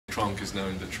trunk is now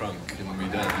in the trunk in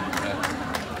Medan.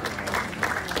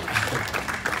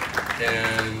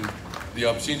 And the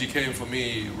opportunity came for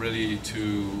me really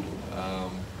to,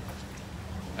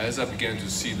 as I began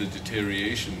to see the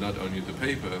deterioration, not only of the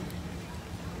paper,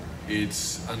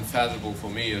 it's unfathomable for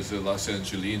me as a Los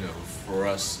Angelino for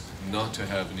us not to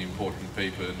have an important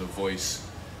paper and a voice,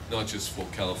 not just for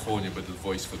California, but a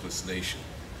voice for this nation.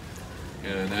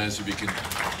 And as you begin, I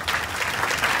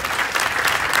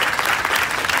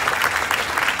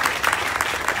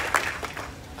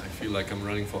feel like I'm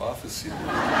running for office here.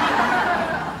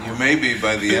 You may be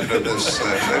by the end of this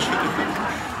session.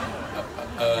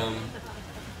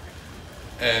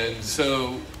 And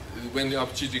so, when the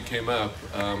opportunity came up,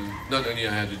 not only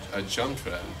I jumped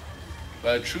at it,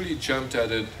 but I truly jumped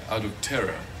at it out of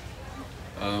terror.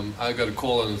 I got a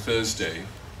call on a Thursday.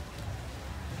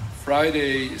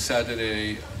 Friday,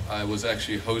 Saturday, I was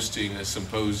actually hosting a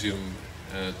symposium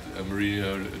at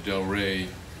Marina del Rey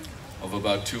of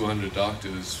about 200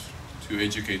 doctors to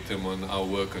educate them on our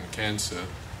work on cancer.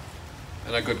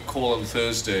 And I got a call on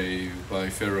Thursday by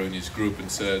Ferro and his group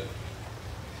and said,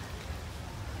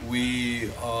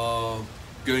 we are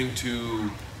going to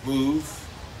move.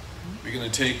 We're going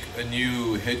to take a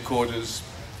new headquarters.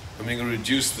 I'm going to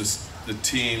reduce the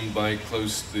team by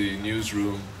close to the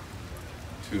newsroom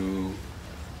to,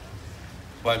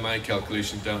 by my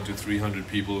calculation, down to 300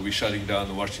 people. We're shutting down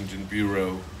the Washington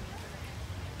Bureau.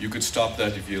 You could stop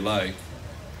that if you like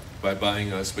by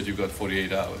buying us, but you've got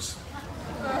 48 hours.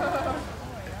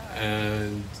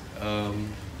 And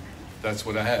that's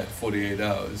what I had, 48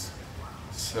 hours.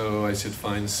 So I said,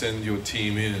 fine, send your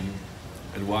team in.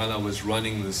 And while I was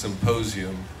running the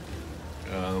symposium,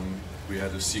 we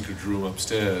had a secret room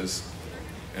upstairs,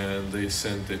 and they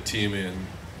sent their team in,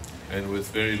 and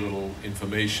with very little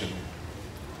information,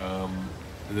 and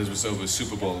this was over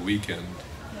Super Bowl weekend,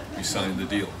 we signed the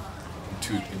deal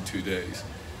in two days.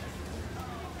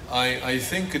 I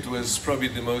think it was probably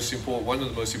the most important, one of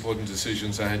the most important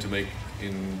decisions I had to make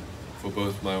for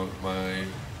both my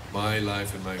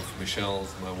life and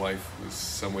Michelle's. My wife was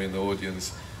somewhere in the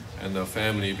audience, and our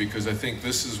family, because I think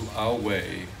this is our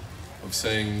way of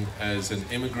saying, as an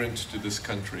immigrant to this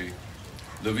country,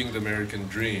 living the American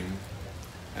dream,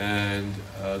 and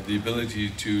the ability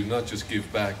to not just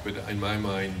give back, but in my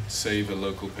mind, save a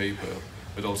local paper,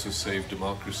 but also save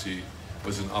democracy,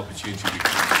 was an opportunity to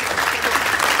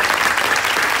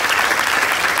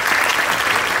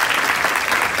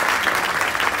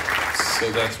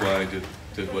So that's why I did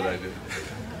what I did.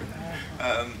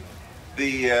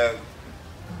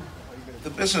 The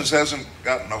business hasn't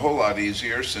gotten a whole lot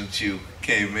easier since you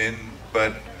came in,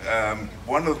 but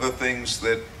one of the things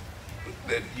that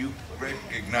you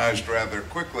recognized rather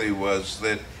quickly was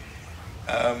that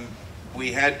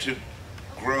we had to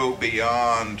grow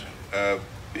beyond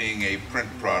being a print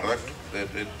product.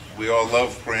 We all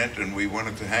love print and we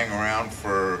wanted to hang around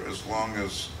for as long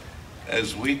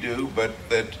as we do, but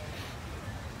that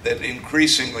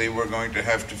increasingly we're going to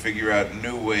have to figure out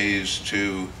new ways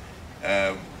to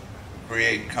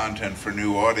create content for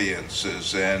new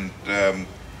audiences. And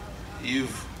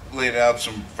you've laid out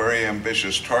some very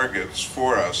ambitious targets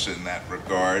for us in that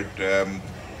regard.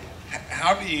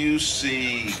 How do you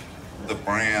see the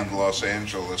brand Los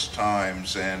Angeles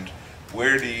Times, and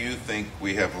where do you think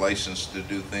we have license to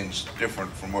do things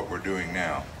different from what we're doing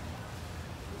now?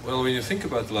 Well, when you think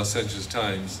about the Los Angeles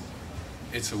Times,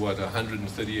 it's a, what,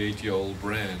 138-year-old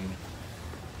brand.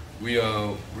 We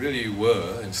really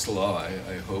were, and still are,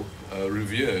 I hope,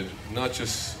 revered, not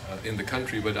just in the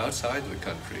country, but outside the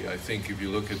country. I think if you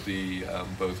look at the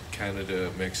both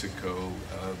Canada, Mexico,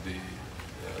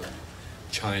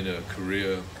 China,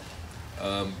 Korea,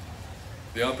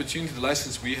 the opportunity, the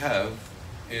license we have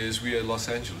is we are Los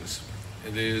Angeles.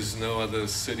 And there's no other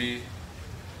city,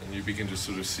 and you begin to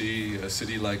sort of see a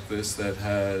city like this that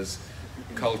has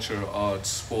culture, art,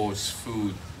 sports,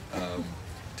 food,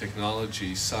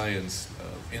 technology, science,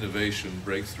 innovation,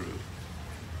 breakthrough.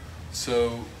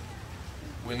 So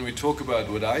when we talk about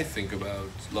what I think about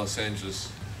Los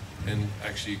Angeles, and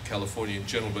actually California in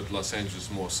general, but Los Angeles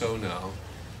more so now,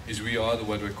 is we are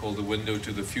what we call the window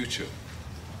to the future.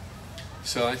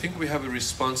 So I think we have a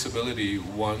responsibility,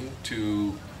 one,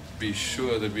 to be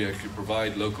sure that we actually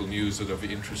provide local news that are of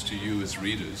interest to you as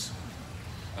readers,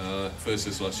 first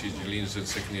as Los Angelinos and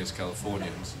secondly as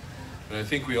Californians. And I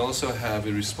think we also have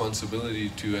a responsibility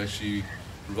to actually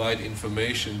provide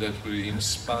information that will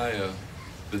inspire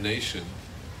the nation,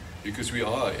 because we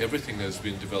are, everything that's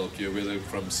been developed here, whether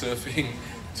from surfing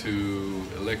to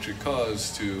electric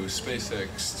cars to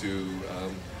SpaceX to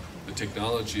the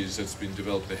technologies that's been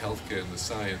developed, the healthcare and the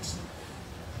science.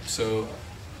 So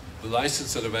the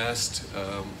license that I've asked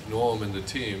Norm and the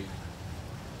team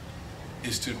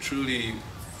is to truly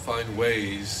find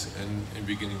ways, and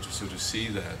beginning to sort of see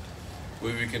that,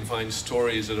 where we can find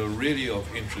stories that are really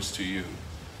of interest to you.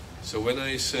 So when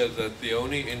I said that the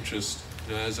only interest,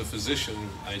 you know, as a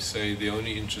physician, I say the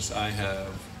only interest I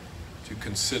have to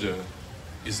consider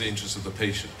is the interest of the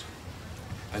patient.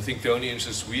 I think the only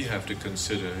interest we have to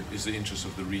consider is the interest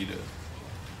of the reader,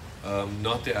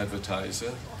 not the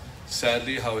advertiser.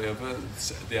 Sadly, however,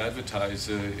 the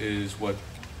advertiser is what,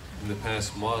 in the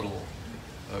past model,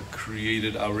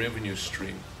 created our revenue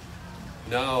stream.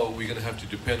 Now we're going to have to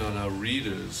depend on our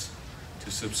readers to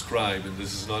subscribe, and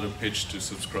this is not a pitch to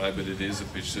subscribe, but it is a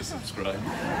pitch to subscribe.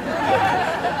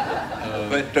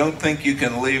 But don't think you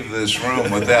can leave this room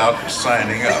without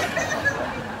signing up.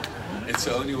 It's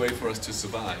the only way for us to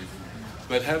survive.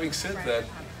 But having said that,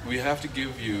 we have to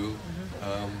give you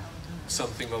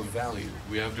something of value.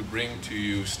 We have to bring to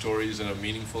you stories that are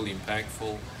meaningful,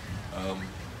 impactful,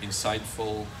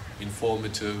 insightful,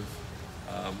 informative,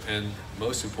 and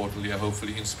most importantly,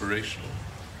 hopefully inspirational.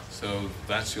 So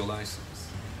that's your license.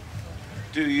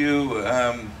 Do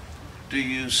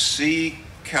you see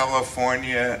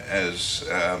California as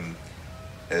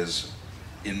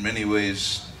in many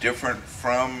ways different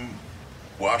from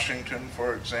Washington,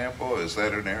 for example? Is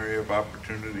that an area of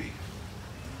opportunity?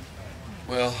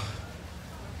 Well,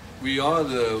 we are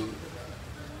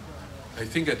I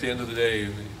think at the end of the day,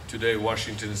 today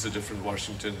Washington is a different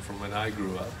Washington from when I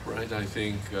grew up, right? I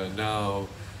think now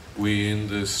we're in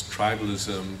this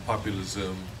tribalism,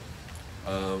 populism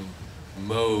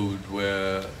mode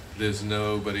where there's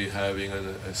nobody having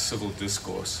a civil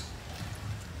discourse.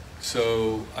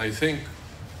 So I think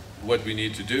what we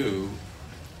need to do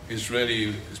is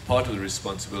really, is part of the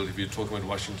responsibility, if you're talking about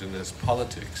Washington as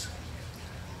politics.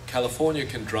 California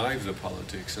can drive the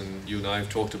politics, and you and I have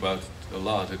talked about it a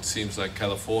lot. It seems like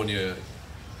California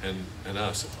and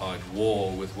us are at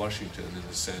war with Washington in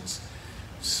a sense.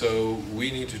 So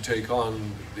we need to take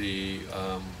on the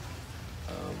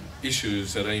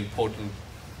issues that are important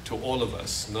to all of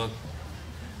us, not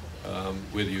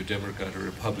whether you're Democrat or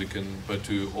Republican, but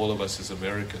to all of us as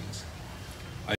Americans.